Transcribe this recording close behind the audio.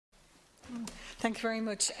Thank you very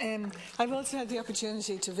much. I've also had the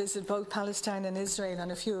opportunity to visit both Palestine and Israel on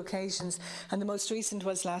a few occasions, and the most recent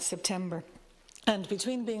was last September. And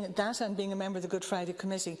between being that and being a member of the Good Friday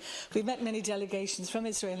Committee, we've met many delegations from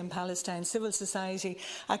Israel and Palestine, civil society,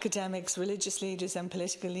 academics, religious leaders and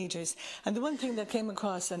political leaders. And the one thing that came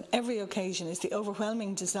across on every occasion is the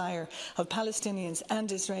overwhelming desire of Palestinians and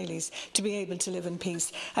Israelis to be able to live in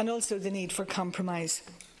peace, and also the need for compromise.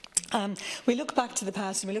 We look back to the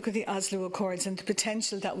past and we look at the Oslo Accords and the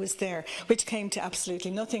potential that was there, which came to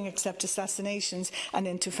absolutely nothing except assassinations and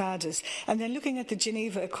intifadas. And then looking at the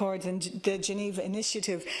Geneva Accords and the Geneva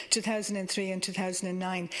Initiative 2003 and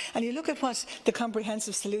 2009, and you look at what the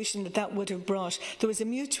comprehensive solution that would have brought. There was a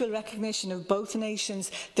mutual recognition of both nations,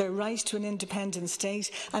 their right to an independent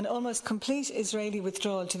state, and almost complete Israeli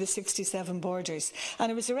withdrawal to the 67 borders. And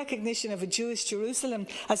it was a recognition of a Jewish Jerusalem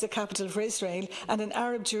as a capital for Israel and an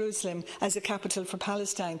Arab Jerusalem as a capital for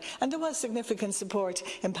Palestine. And there was significant support.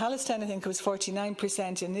 In Palestine, I think it was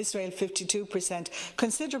 49%, in Israel 52%.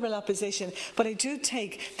 Considerable opposition, but I do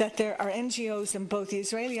take that there are NGOs on both the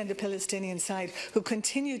Israeli and the Palestinian side who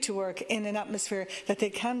continue to work in an atmosphere that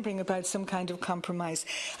they can bring about some kind of compromise.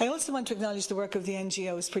 I also want to acknowledge the work of the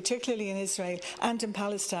NGOs, particularly in Israel and in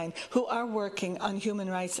Palestine, who are working on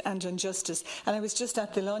human rights and on justice. And I was just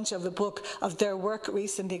at the launch of a book of their work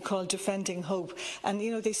recently called Defending Hope. And,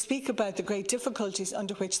 you know, they speak about the great difficulties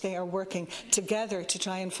under which they are working together to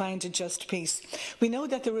try and find a just peace. We know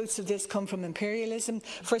that the roots of this come from imperialism,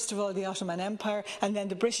 first of all the Ottoman Empire and then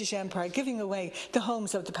the British Empire giving away the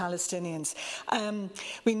homes of the Palestinians.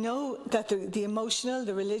 We know that the emotional,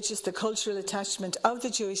 the religious, the cultural attachment of the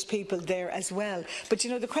Jewish people there as well. But you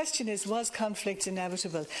know, the question is, was conflict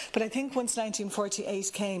inevitable? But I think once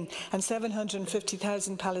 1948 came and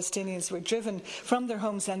 750,000 Palestinians were driven from their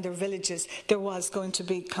homes and their villages, there was going to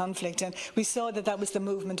be conflict, and we saw that was the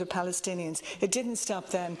movement of Palestinians. It didn't stop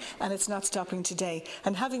then, and it's not stopping today.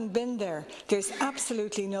 And having been there, there's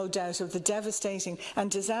absolutely no doubt of the devastating and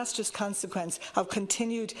disastrous consequence of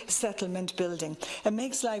continued settlement building. It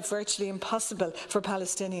makes life virtually impossible for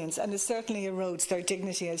Palestinians, and it certainly erodes their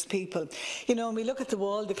dignity as people. You know, when we look at the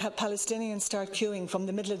wall, the Palestinians start queuing from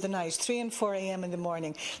the middle of the night, 3 and 4 a.m. in the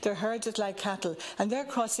morning. They're herded like cattle, and they're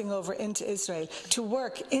crossing over into Israel to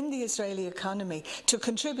work in the Israeli economy, to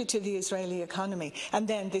contribute to the Israeli economy, and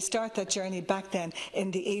then they start that journey back then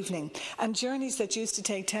in the evening. And journeys that used to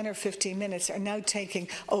take 10 or 15 minutes are now taking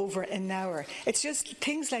over an hour. It's just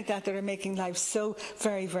things like that that are making life so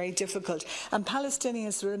very, very difficult. And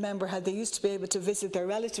Palestinians remember how they used to be able to visit their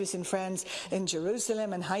relatives and friends in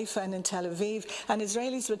Jerusalem and Haifa and in Tel Aviv, and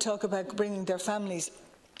Israelis would talk about bringing their families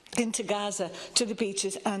into Gaza, to the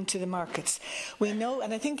beaches and to the markets. We know,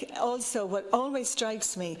 and I think also what always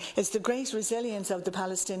strikes me is the great resilience of the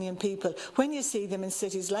Palestinian people. When you see them in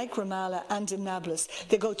cities like Ramallah and in Nablus,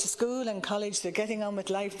 they go to school and college, they're getting on with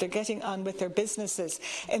life, they're getting on with their businesses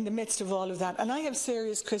in the midst of all of that. And I have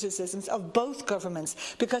serious criticisms of both governments,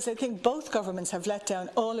 because I think both governments have let down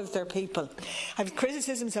all of their people. I have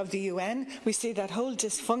criticisms of the UN. We see that whole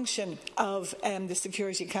dysfunction of the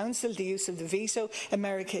Security Council, the use of the veto,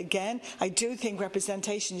 America again. I do think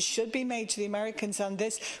representation should be made to the Americans on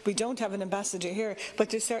this. We don't have an ambassador here, but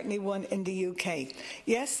there's certainly one in the UK.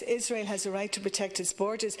 Yes, Israel has a right to protect its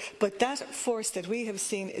borders, but that force that we have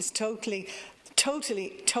seen is totally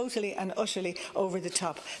and utterly over the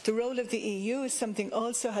top. The role of the EU is something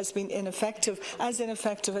also has been ineffective as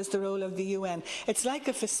the role of the UN. It's like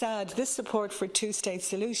a facade, this support for a two-state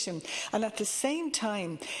solution, and at the same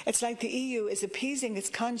time it's like the EU is appeasing its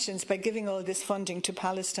conscience by giving all this funding to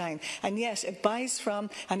Palestine, and yet it buys from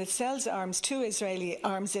and it sells arms to Israeli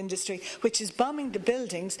arms industry, which is bombing the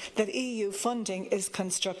buildings that EU funding is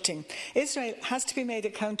constructing. Israel has to be made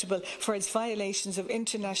accountable for its violations of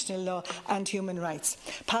international law and human rights.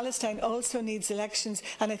 Palestine also needs elections,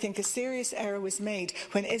 and I think a serious error was made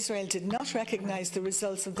when Israel did not recognise the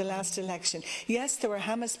results of the last election. Yes, there were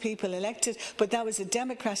Hamas people elected, but that was a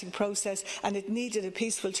democratic process and it needed a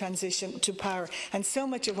peaceful transition to power. And so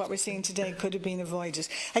much of what we're seeing today could have been avoided.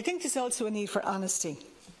 I think there's also a need for honesty.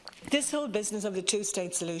 This whole business of the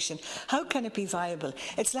two-state solution, how can it be viable?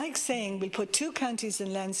 It's like saying we'll put 2 counties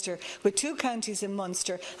in Leinster with 2 counties in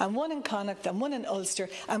Munster and 1 in Connacht and 1 in Ulster,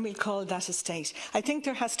 and we'll call that a state. I think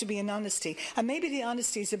there has to be an honesty, and maybe the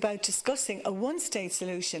honesty is about discussing a one-state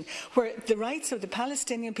solution where the rights of the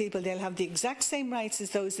Palestinian people, they'll have the exact same rights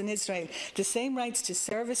as those in Israel, the same rights to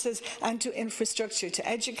services and to infrastructure, to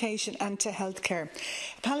education and to healthcare.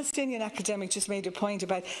 A Palestinian academic just made a point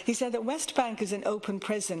about, he said that West Bank is an open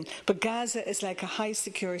prison but Gaza is like a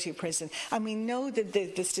high-security prison. And we know that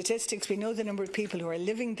the statistics, we know the number of people who are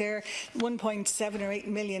living there, 1.7 or 8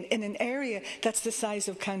 million, in an area that's the size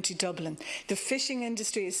of County Dublin. The fishing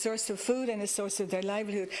industry is a source of food and a source of their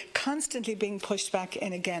livelihood, constantly being pushed back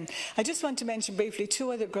in again. I just want to mention briefly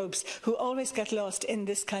two other groups who always get lost in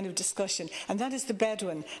this kind of discussion, and that is the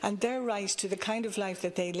Bedouin and their right to the kind of life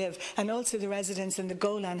that they live, and also the residents in the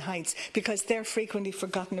Golan Heights, because they're frequently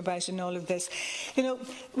forgotten about in all of this. You know,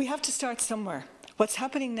 we have to start somewhere. What's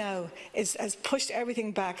happening now has pushed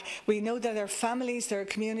everything back. We know that there are families, there are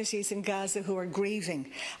communities in Gaza who are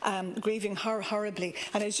grieving horribly.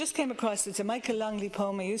 And I just came across, it's a Michael Longley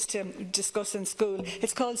poem I used to discuss in school.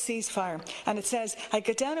 It's called Ceasefire. And it says, I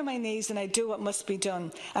get down on my knees and I do what must be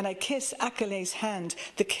done. And I kiss Akale's hand,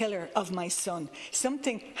 the killer of my son.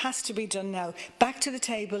 Something has to be done now. Back to the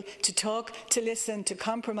table, to talk, to listen, to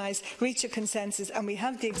compromise, reach a consensus. And we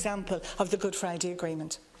have the example of the Good Friday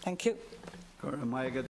Agreement. Thank you.